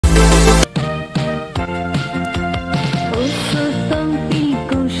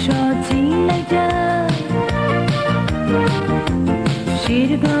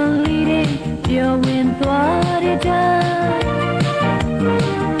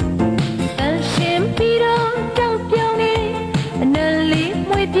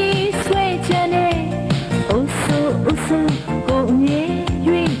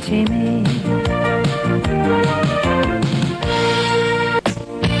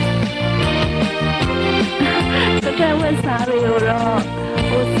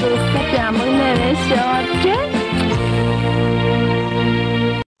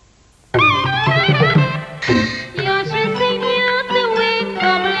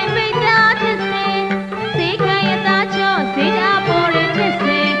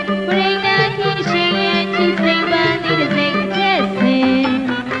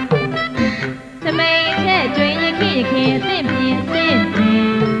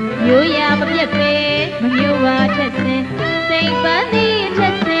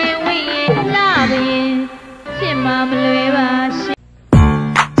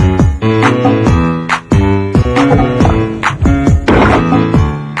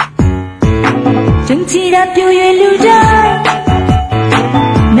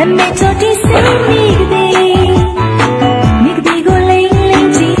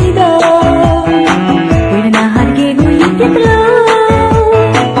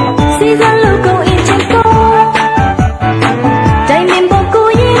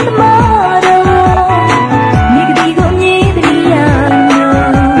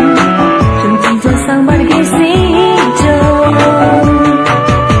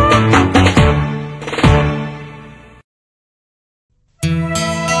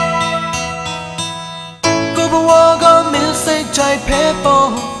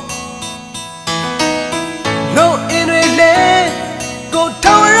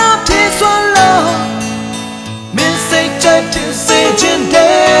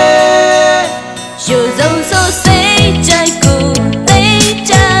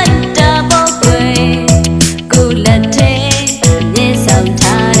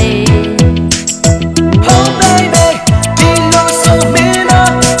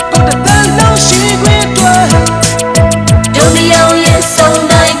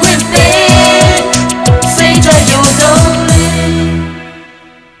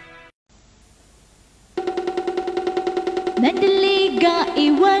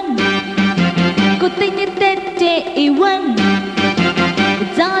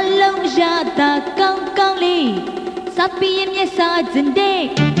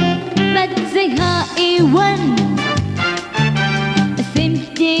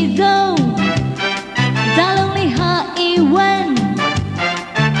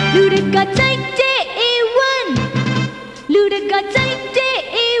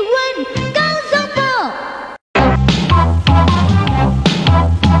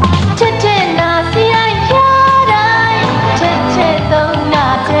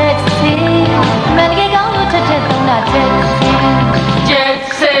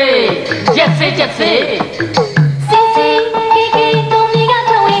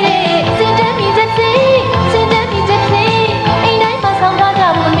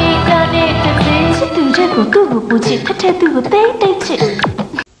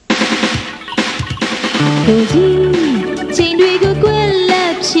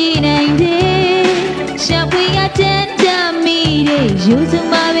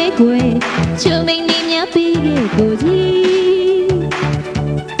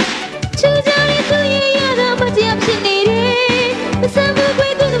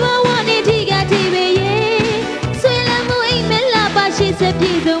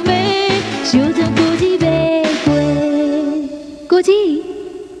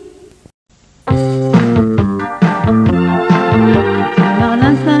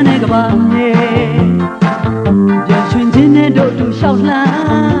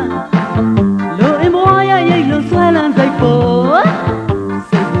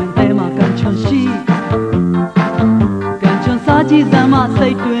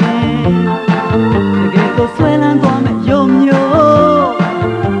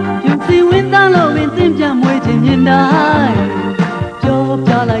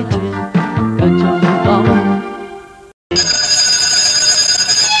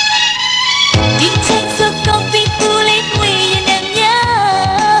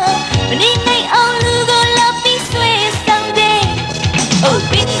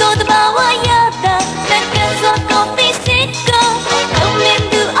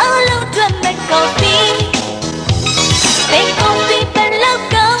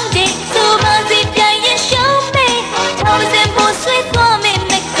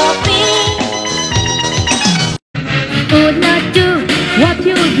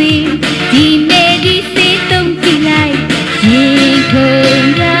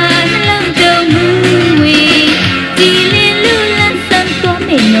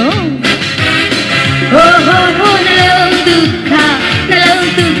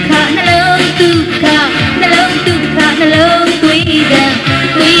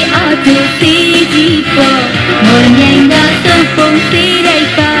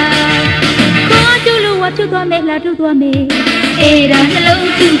chút toa mẹ là chút toa mẹ ê ra nó lâu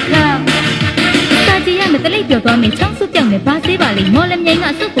từ khao ta chỉ ăn được cái lấy biểu toa mẹ trong suốt chẳng để ba xí bà lì mò làm nhanh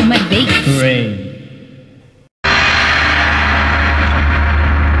ngã suốt của mình đi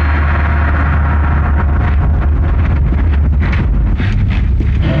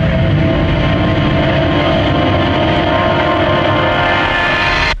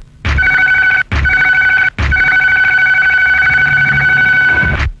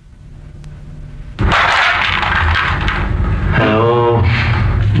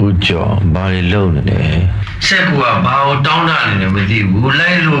bà đi lâu rồi nè xe của bao đau đớn này mới đi u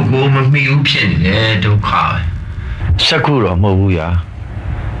lại rồi cô mà mi u phiền nè đâu khó xe của rồi mà u ya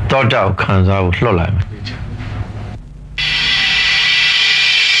tao cháu khán giả u lo lại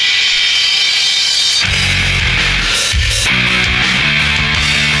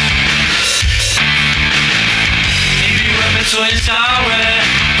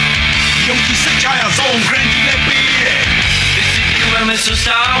So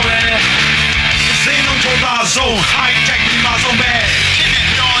sour, say no to the zone, high tech in my zone bed. Keep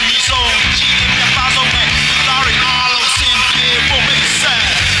it on your zone, cheating the fast on me. Sorry, all of sin, for me, sir.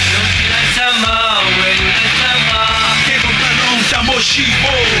 Don't feel like summer, when you like summer. Keep on the long time, more sheep,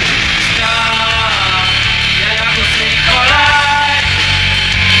 star. Yeah, I can say, collide.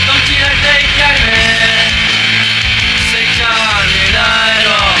 Don't feel like they can, man. Say, Charlie, light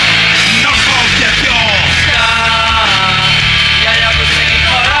off. Not from the pure.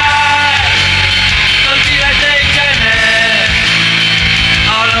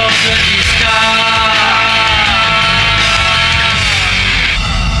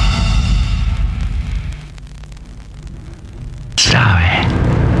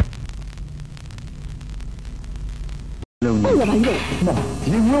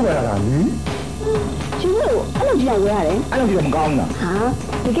你又回来了，你？ကျိုးလို့အဲ့လိုကြည့်ရဝဲရတယ်အဲ့လိုကြည့်တော့မကောင်းဘူးလားဟာ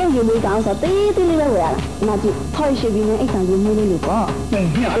တကယ်ရေမွေးကောင်းဆိုတေးသေးလေးပဲဝဲရတာနာကြည့်ထော်ရှိပြီးနေအိတ်ဆောင်ရေမွေးလေးလို့ပေါ့ဟင်း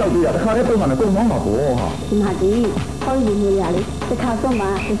အဲ့လိုကြည့်ရတခါတည်းပုံမှန်နဲ့ပုံမောင်းမှာပေါ့ဟာဒီမှာကြည့်ထော်ရေမွေးရလေတခါဆုံးမှာ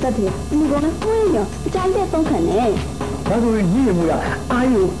တစ်သက်တည်းဒီကောင်နဲ့ပွဲရောအကြိုက်တဲ့သုံးခံနေဒါဆိုရင်ညီရေမွေးရအာ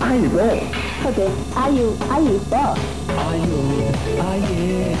ယူပဲဟုတ်တယ်အာယူပေါ့အာယူ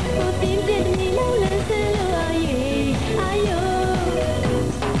တင်းတင်းနေလို့လဲဆဲလို့အာယူ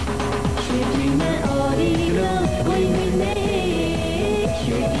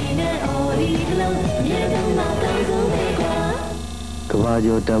ကဘာ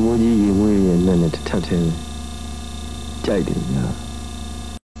ကျော်တမိုးကြီးရေမွေးရဲ့လက်နဲ့တစ်ထပ်သေးကြိုက်တယ်ညာ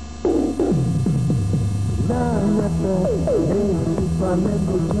လာမတော့ဒီပါမဲ့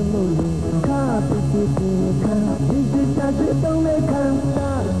ကိုချလို့ခါပစ်ခါဒီစစ်တာစစ်တုံးလေးခံ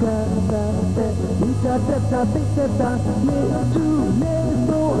တာတဲ့ဒီတာတက်ပိတ်တာမေသူနေ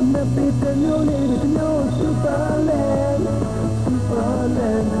တော့နပိတမျိုးလေးမျိုးစူပါလဲ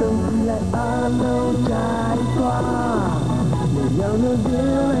don't let I know die qua young no deal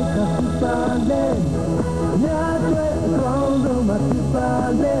like a superman yeah try wrong no my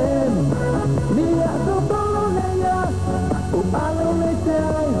superman me I don't know ya oh I don't let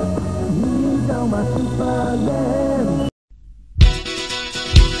die me down my superman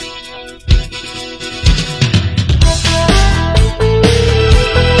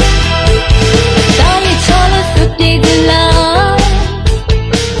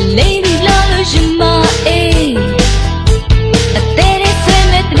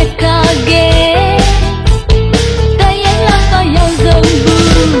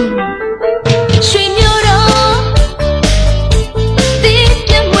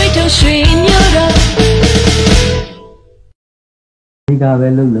ကပဲ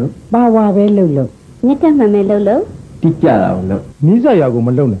လှုပ်လို့ပါဝါပဲလှုပ်ညက်တက်မှန်ပဲလှုပ်တိကျတာကိုလှုပ်နီးစရာကိုမ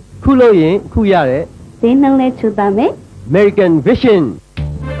လှုပ်နဲ့ခုလို့ရင်ခုရတယ်ဈေးနှုန်းလဲချူတာမယ် American Vision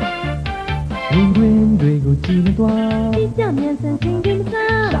ဝင်တွေကိုကြည့်သွားဒီကြမြန်စံချင်းကင်း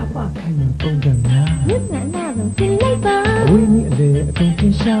စားစာပါခိုင်းတဲ့ပုံစံများမျက်နှာနာဆုံးရှင်းလိုက်ပါဝင်းကြီးအလေအကုန်သ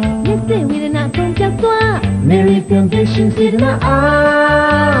င်ရှာမျက်စိဝေဒနာကုန်ပြောက်သွား American Vision စေတနာ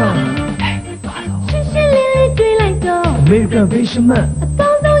အားရှင်းလေးတွေ့လိုက်တော့ American Vision မှာအပေါ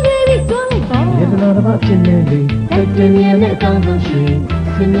င်းဆုံးရေးပြီးတွန်းလိုက်ပါရတနာတစ်ပါးဖြစ်နေလေတက်တင်ရတဲ့အကောင်းဆုံးရှင်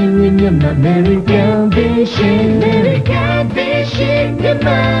စနေနေ့ညမှာ American Vision မြန်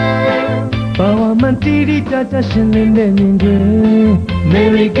မာဘာဝမန်တီရီတတရှင်နေတဲ့မြင်တွေ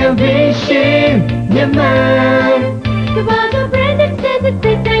American Vision မြန်မာကဘာတော့ branded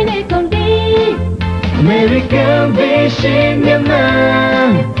တဲ့တိုင်းနဲ့ကုန်တယ် American Vision မြန်မာ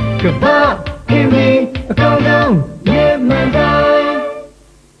ကဘာဟင်းပြီးအကောင်းဆုံးမြန်မာတိုင်း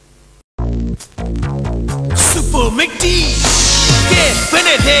Super Mickey ကဲဘယ်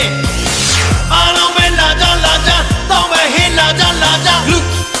နဲ့လဲအားလုံးပဲလာကြတော့ပဲဟင်းလာကြ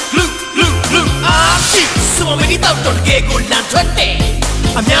look အာချီ တောက်တော့တကယ်ကိုလန်ထွက်တယ်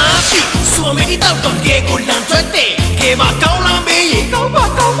အများကြီးစူမီတောက်တော့တကယ်ကိုလန်ထွက်တယ်ကဲမကောင်းလားမေးရင်ကောင်းပါ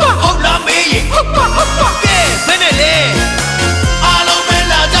ဟုတ်လားမေးရင်ဟုတ်ပါကဲမနဲ့လေအားလုံးပဲ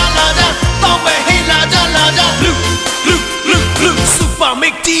လာကြတောင်းပဲဟေးလာကြလူစူပါမ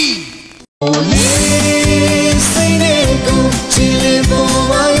စ်တီ